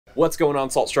What's going on,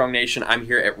 Salt Strong Nation? I'm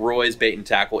here at Roy's Bait and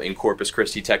Tackle in Corpus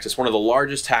Christi, Texas, one of the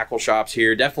largest tackle shops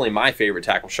here, definitely my favorite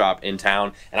tackle shop in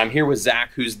town. And I'm here with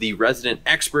Zach, who's the resident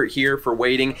expert here for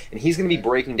wading, and he's going to be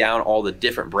breaking down all the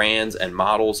different brands and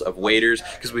models of waders,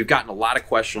 because we've gotten a lot of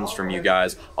questions from you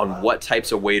guys on what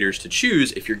types of waders to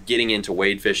choose if you're getting into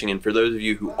wade fishing. And for those of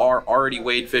you who are already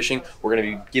wade fishing, we're going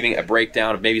to be giving a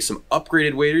breakdown of maybe some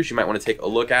upgraded waders you might want to take a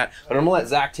look at. But I'm going to let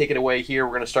Zach take it away here.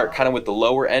 We're going to start kind of with the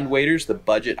lower end waders, the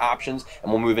budget options,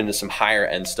 and we'll move into some higher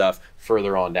end stuff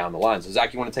further on down the line. So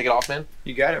Zach, you want to take it off, man?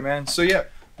 You got it, man. So yeah,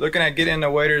 looking at getting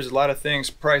into waders, a lot of things,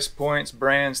 price points,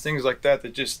 brands, things like that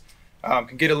that just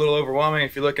can get a little overwhelming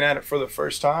if you're looking at it for the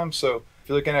first time. So if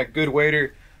you're looking at a good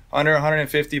wader under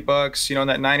 150 bucks, you know, in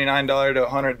that $99 to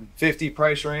 150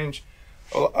 price range,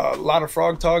 a lot of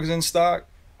frog togs in stock,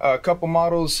 a couple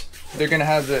models. They're gonna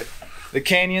have the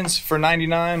canyons for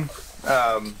 99,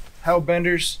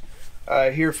 hellbenders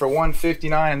here for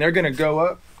 159, and they're going to go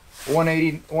up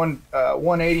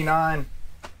 189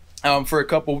 for a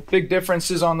couple big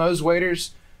differences on those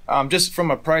waders. Just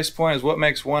from a price point is what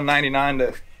makes 199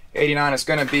 to 89. It's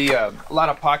going to be a lot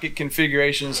of pocket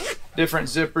configurations, different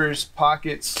zippers,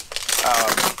 pockets,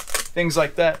 things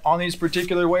like that on these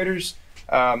particular waders.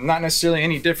 Not necessarily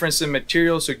any difference in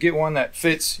material, so get one that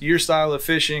fits your style of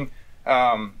fishing.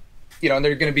 You know,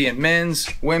 they're going to be in men's,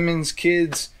 women's,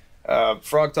 kids.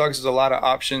 Frog togs is a lot of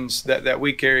options that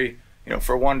we carry, you know,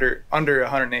 for under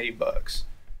 180 bucks.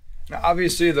 Now,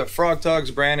 obviously, the Frog Togs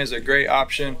brand is a great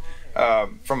option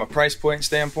from a price point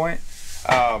standpoint.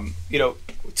 You know,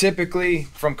 typically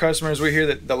from customers, we hear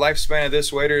that the lifespan of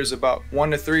this wader is about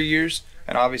 1 to 3 years,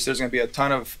 and obviously there's going to be a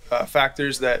ton of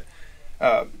factors that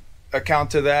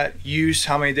account to that: use,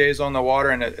 how many days on the water,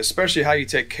 and especially how you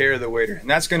take care of the wader. And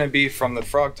that's going to be from the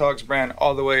Frog Togs brand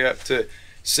all the way up to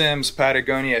Sims,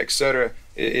 Patagonia, etc.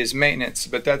 is maintenance,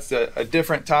 but that's a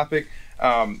different topic.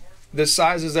 The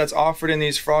sizes that's offered in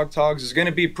these Frog Togs is going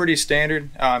to be pretty standard.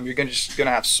 You're just going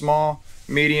to have small,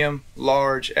 medium,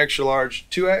 large, extra large,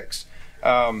 2X.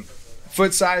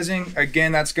 Foot sizing,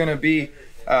 again, that's going to be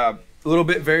a little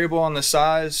bit variable on the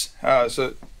size.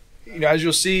 So, you know, as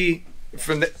you'll see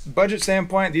from the budget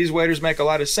standpoint, these waders make a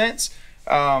lot of sense.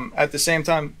 At the same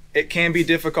time, it can be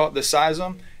difficult to size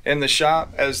them in the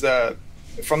shop, as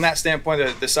from that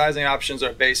standpoint, the sizing options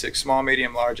are basic: small,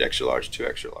 medium, large, extra large, 2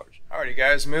 extra large. Alrighty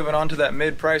guys, moving on to that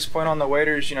mid price point on the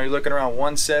waders. You know, you're looking around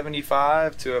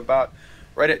 175 to about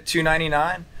right at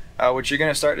 299. What you're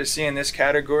going to start to see in this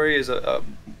category is a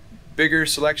bigger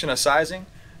selection of sizing.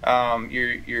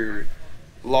 Your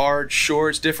large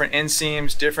shorts, different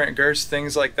inseams, different girths,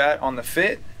 things like that on the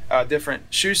fit, different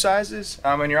shoe sizes,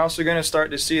 and you're also going to start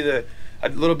to see a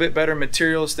little bit better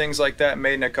materials, things like that,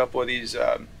 made in a couple of these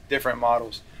different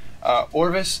models.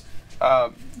 Orvis,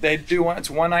 they do one, it's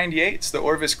 198. It's the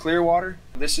Orvis Clearwater.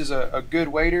 This is a good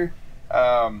wader,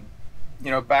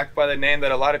 you know, backed by the name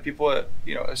that a lot of people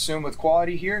you know, assume with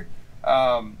quality here.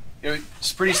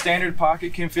 It's pretty standard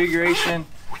pocket configuration,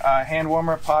 hand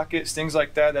warmer pockets, things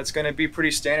like that. That's going to be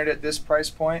pretty standard at this price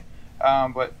point.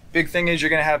 But big thing is you're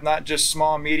going to have not just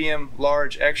small, medium,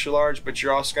 large, extra large, but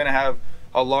you're also going to have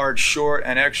a large short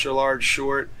and extra large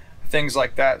short, things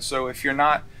like that. So if you're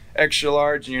not extra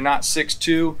large and you're not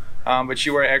 6'2", but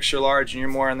you wear extra large and you're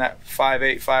more in that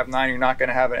 5'8", 5'9", you're not going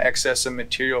to have an excess of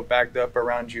material backed up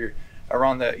around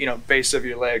the, you know, base of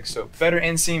your legs. So better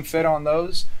inseam fit on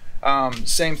those.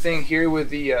 Same thing here with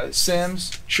the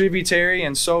Sims, Tributary,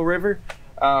 and Soul River.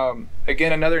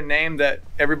 Again, another name that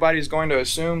everybody's going to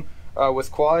assume with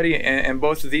quality, and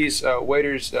both of these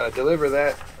waders deliver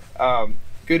that.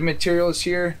 Good materials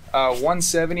here,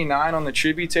 179 on the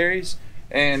Tributaries,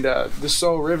 and the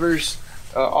Soul Rivers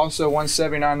also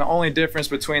 179. The only difference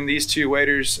between these two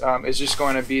waders is just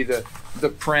going to be the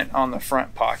print on the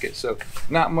front pocket. So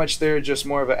not much there, just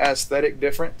more of an aesthetic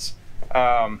difference.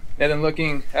 And then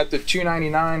looking at the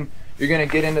 299, you're going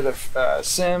to get into the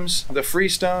Sims, the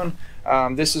Freestone.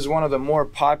 This is one of the more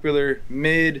popular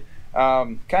mid,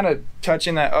 kind of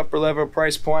touching that upper level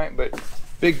price point, but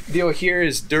big deal here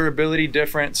is durability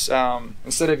difference.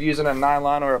 Instead of using a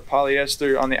nylon or a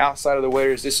polyester on the outside of the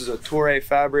waders, this is a Toray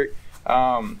fabric,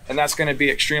 and that's going to be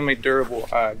extremely durable.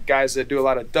 Guys that do a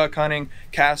lot of duck hunting,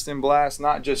 cast and blast,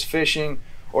 not just fishing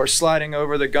or sliding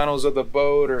over the gunnels of the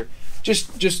boat, or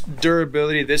just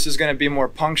durability. This is going to be more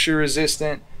puncture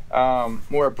resistant,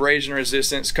 more abrasion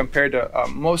resistance compared to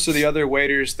most of the other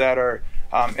waders that are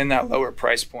in that lower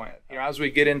price point. You know, as we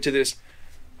get into this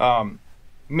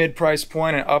mid price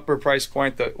point and upper price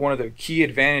point, one of the key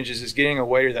advantages is getting a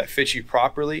wader that fits you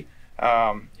properly.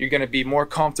 You're going to be more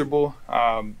comfortable.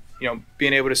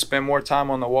 being able to spend more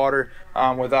time on the water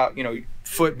without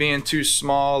foot being too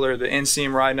small or the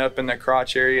inseam riding up in the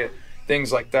crotch area,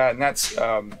 things like that. And that's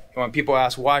when people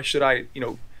ask, why should I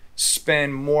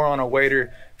spend more on a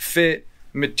wader? Fit,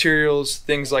 materials,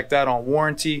 things like that, on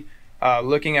warranty.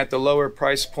 Looking at the lower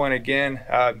price point again,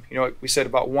 we said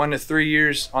about 1 to 3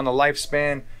 years on the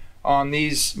lifespan on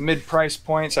these mid-price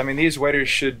points. I mean, these waders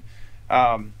should,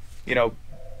 2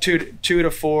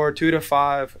 to 4, 2 to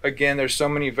 5. Again, there's so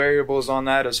many variables on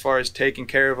that as far as taking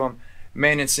care of them,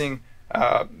 maintenance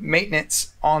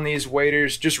on these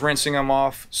waders, just rinsing them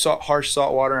off, harsh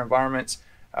saltwater environments,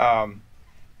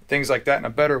 things like that, and a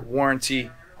better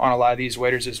warranty on a lot of these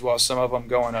waders as well. Some of them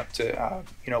going up to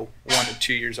 1 to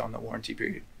 2 years on the warranty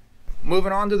period.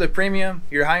 Moving on to the premium,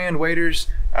 your high-end waders,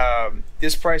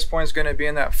 this price point is going to be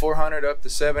in that $400 up to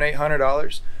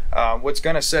 $700-800. What's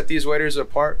going to set these waders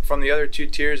apart from the other 2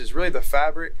 tiers is really the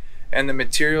fabric and the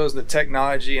materials, the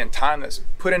technology and time that's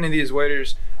put into these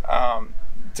waders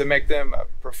to make them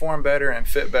perform better and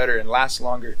fit better and last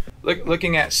longer.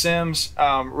 Looking at Sims,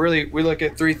 really we look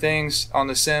at 3 things on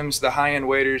the Sims, the high-end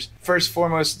waders. First and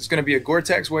foremost, it's going to be a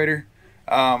Gore-Tex wader.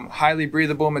 Highly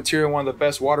breathable material, one of the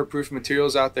best waterproof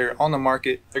materials out there on the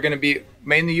market. They're going to be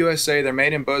made in the USA. They're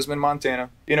made in Bozeman, Montana.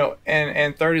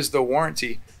 And third is the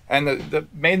warranty. And the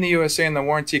made in the USA and the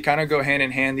warranty kind of go hand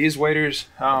in hand. These waders,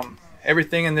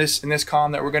 everything in this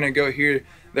column that we're going to go here,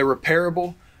 they're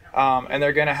repairable. And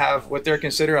they're going to have what they're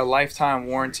considered a lifetime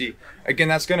warranty. Again,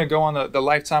 that's going to go on the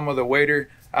lifetime of the wader.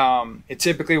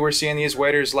 Typically, we're seeing these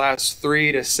waders last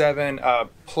 3 to 7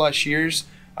 plus years.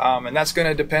 And that's going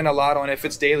to depend a lot on if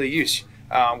it's daily use,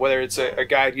 whether it's a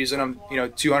guide using them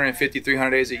 250, 300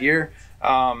 days a year,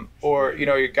 or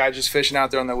your guy just fishing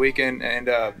out there on the weekend and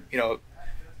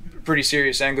pretty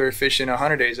serious angler fishing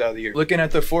 100 days out of the year. Looking at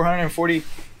the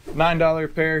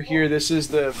 $449 pair here, this is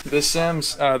the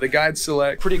Sims, the Guide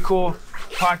Select. Pretty cool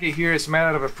pocket here. It's made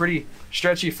out of a pretty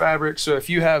stretchy fabric, so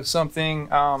if you have something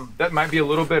that might be a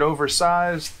little bit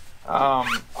oversized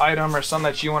item or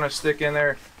something that you want to stick in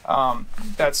there,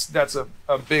 that's a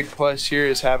big plus here,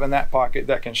 is having that pocket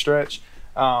that can stretch,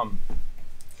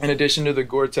 in addition to the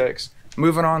Gore-Tex.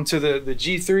 Moving on to the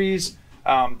G3s,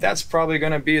 that's probably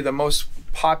going to be the most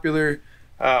popular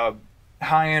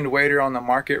high-end wader on the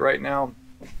market right now.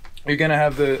 You're going to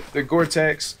have the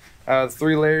Gore-Tex,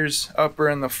 3 layers upper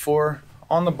and the 4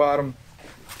 on the bottom,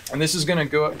 and this is going to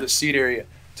go up the seat area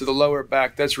to the lower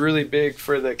back. That's really big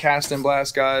for the cast and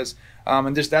blast guys,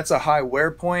 and that's a high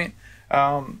wear point.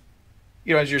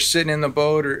 As you're sitting in the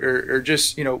boat or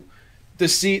just the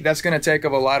seat, that's going to take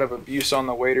up a lot of abuse on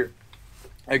the wader.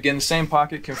 Again, the same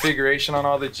pocket configuration on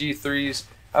all the G3s.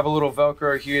 Have a little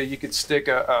Velcro here. You could stick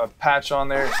a patch on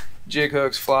there, jig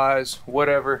hooks, flies,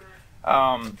 whatever.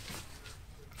 A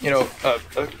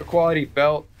quality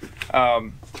belt,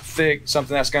 thick,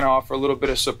 something that's going to offer a little bit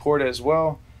of support as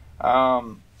well,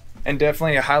 and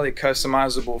definitely a highly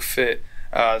customizable fit.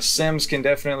 Sims can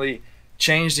definitely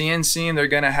change the inseam. They're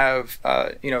going to have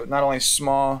not only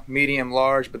small, medium,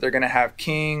 large, but they're going to have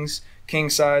king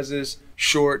sizes,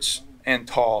 shorts, and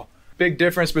tall. Big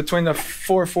difference between the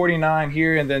 $449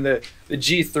 here and then the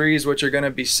G3s, which are going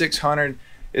to be $600,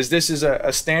 is this is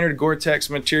a standard Gore-Tex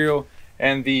material,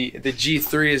 and the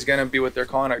G3 is going to be what they're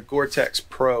calling a Gore-Tex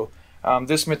Pro.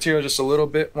 This material is just a little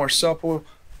bit more supple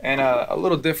and a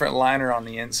little different liner on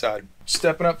the inside.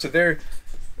 Stepping up to their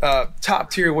top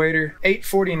tier wader,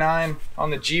 $849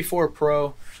 on the G4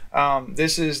 Pro.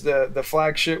 This is the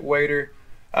flagship wader.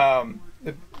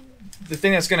 The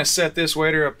thing that's going to set this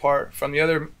wader apart from the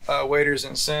other waders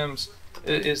and Sims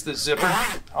is the zipper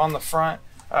on the front.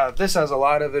 This has a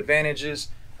lot of advantages.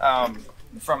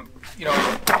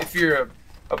 If you're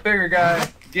a bigger guy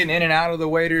getting in and out of the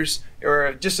waders,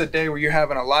 or just a day where you're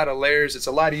having a lot of layers, it's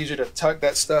a lot easier to tuck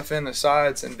that stuff in the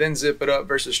sides and then zip it up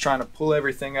versus trying to pull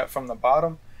everything up from the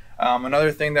bottom.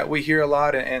 Another thing that we hear a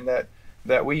lot and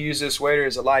that we use this wader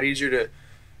is a lot easier to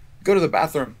go to the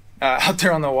bathroom out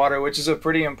there on the water, which is a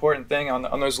pretty important thing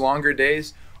on those longer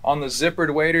days. On the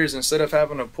zippered waders, instead of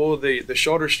having to pull the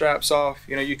shoulder straps off,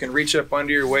 you can reach up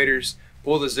under your waders,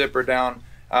 pull the zipper down,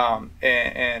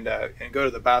 and go to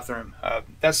the bathroom.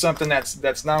 That's something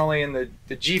that's not only in the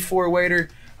G4 wader,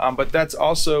 but that's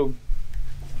also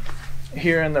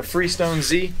here in the Freestone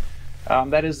Z.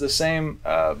 That is the same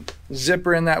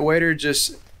zipper in that wader,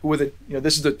 just with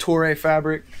this is the Toray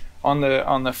fabric on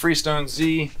the Freestone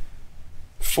Z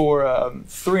for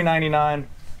 $399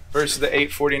 versus the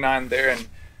 $849 there. And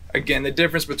again, the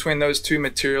difference between those two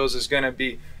materials is going to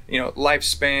be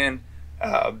lifespan,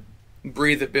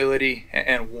 breathability,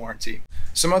 and warranty.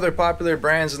 Some other popular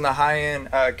brands in the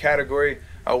high-end category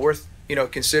worth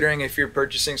considering if you're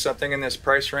purchasing something in this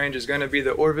price range is going to be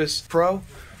the Orvis Pro.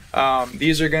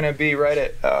 These are going to be right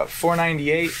at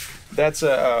 $498. That's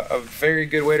a very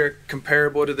good wader,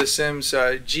 comparable to the Simms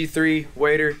G3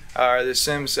 wader, or the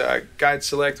Simms Guide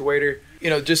Select wader.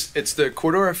 It's the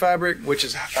Cordura fabric, which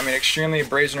is, extremely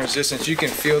abrasion resistant. You can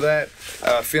feel that,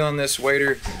 feeling this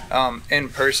wader in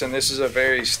person. This is a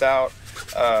very stout,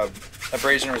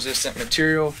 abrasion resistant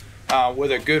material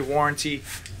with a good warranty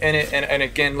in it. And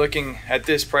again, looking at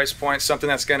this price point, something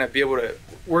that's going to be able to,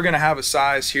 we're going to have a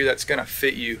size here that's going to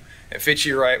fit you. It fits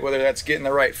you right, whether that's getting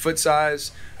the right foot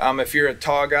size, if you're a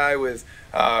tall guy with,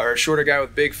 or a shorter guy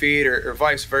with big feet, or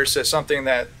vice versa, something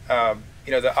that,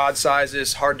 the odd size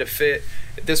is hard to fit.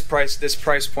 At this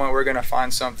price point, we're going to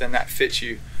find something that fits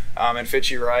you, and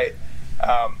fits you right.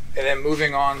 And then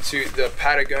moving on to the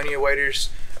Patagonia waders,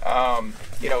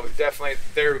 definitely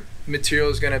their material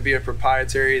is going to be a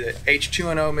proprietary, the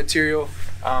H2O material,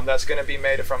 that's going to be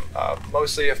made from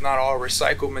mostly, if not all,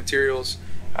 recycled materials.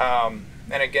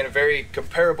 And again, very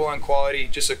comparable in quality,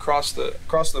 just across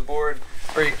the board.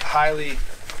 Very highly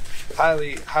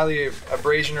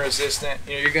abrasion resistant.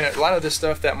 You're gonna, a lot of the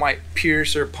stuff that might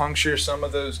pierce or puncture some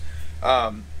of those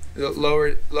the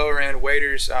lower end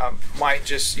waders might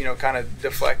just kind of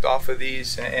deflect off of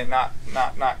these and not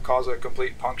cause a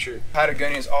complete puncture.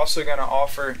 Patagonia is also going to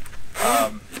offer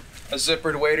a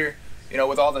zippered wader,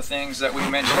 with all the things that we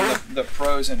mentioned, the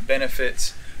pros and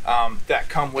benefits that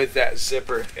come with that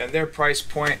zipper. And their price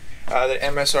point, the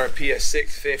MSRP is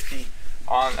 $650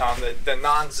 on the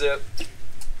non-zip,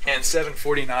 and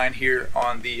 $749 here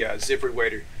on the zippered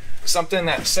wader. Something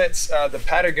that sets the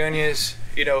Patagonias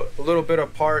a little bit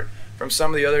apart from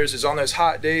some of the others is on those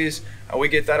hot days. We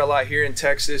get that a lot here in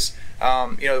Texas,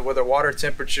 where the water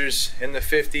temperatures in the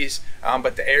 50s,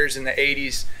 but the air's in the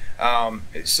 80s,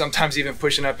 sometimes even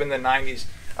pushing up in the 90s.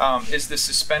 Is the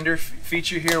suspender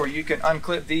feature here, where you can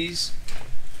unclip these,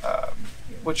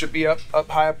 which would be up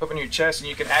high up in your chest, and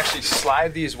you can actually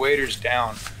slide these waders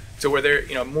down to where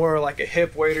they're more like a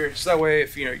hip wader. So that way,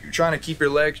 if you're trying to keep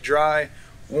your legs dry,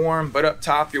 warm, but up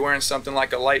top you're wearing something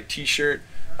like a light t-shirt,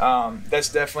 that's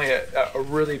definitely a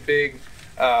really big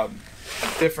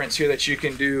difference here that you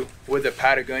can do with the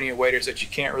Patagonia waders that you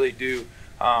can't really do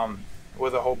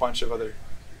with a whole bunch of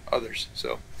others.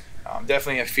 So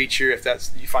definitely a feature if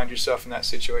you find yourself in that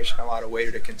situation, a lot of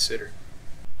wader to consider.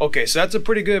 Okay, so that's a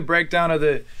pretty good breakdown of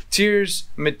the tiers,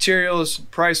 materials,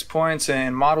 price points,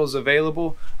 and models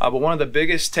available. But one of the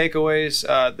biggest takeaways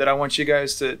that I want you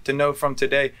guys to know from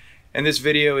today in this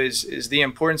video is the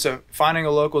importance of finding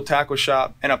a local tackle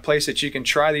shop and a place that you can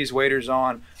try these waders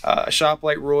on. A shop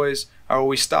like Roy's, where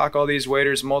we stock all these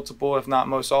waders, multiple, if not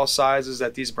most, all sizes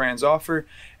that these brands offer,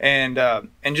 and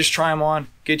just try them on,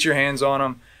 get your hands on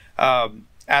them,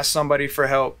 ask somebody for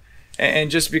help, and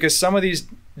just because some of these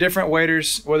different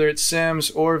waders, whether it's Simms,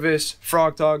 Orvis,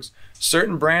 Frog Dogs,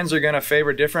 certain brands are going to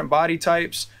favor different body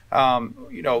types,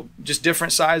 just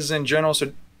different sizes in general.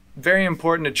 So very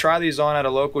important to try these on at a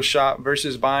local shop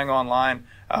versus buying online,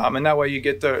 and that way you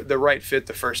get the right fit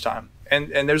the first time.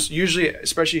 And there's usually,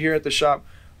 especially here at the shop,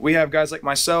 we have guys like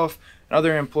myself and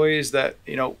other employees that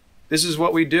this is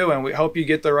what we do, and we hope you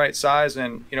get the right size.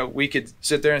 And we could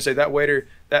sit there and say that wader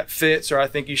that fits, or I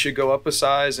think you should go up a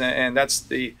size, and that's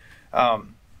the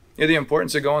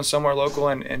importance of going somewhere local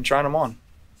and trying them on.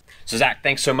 So Zach,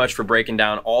 thanks so much for breaking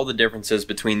down all the differences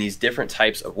between these different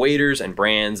types of waders and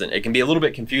brands. And it can be a little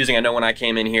bit confusing. I know when I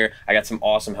came in here, I got some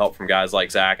awesome help from guys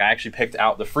like Zach. I actually picked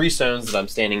out the Freestones that I'm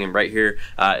standing in right here.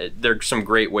 They're some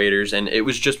great waders, and it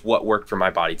was just what worked for my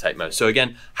body type most. So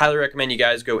again, highly recommend you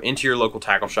guys go into your local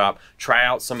tackle shop, try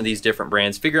out some of these different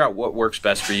brands, figure out what works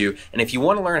best for you. And if you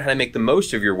want to learn how to make the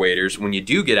most of your waders when you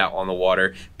do get out on the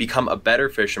water, become a better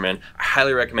fisherman, I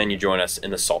highly recommend you join us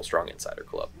in the Salt Strong Insider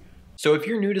Club. So if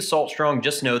you're new to Salt Strong,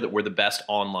 just know that we're the best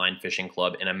online fishing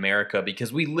club in America,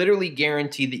 because we literally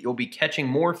guarantee that you'll be catching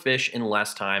more fish in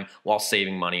less time while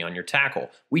saving money on your tackle.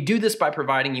 We do this by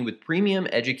providing you with premium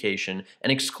education,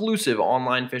 an exclusive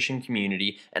online fishing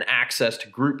community, and access to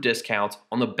group discounts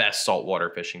on the best saltwater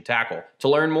fishing tackle. To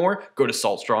learn more, go to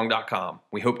saltstrong.com.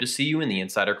 We hope to see you in the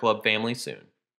Insider Club family soon.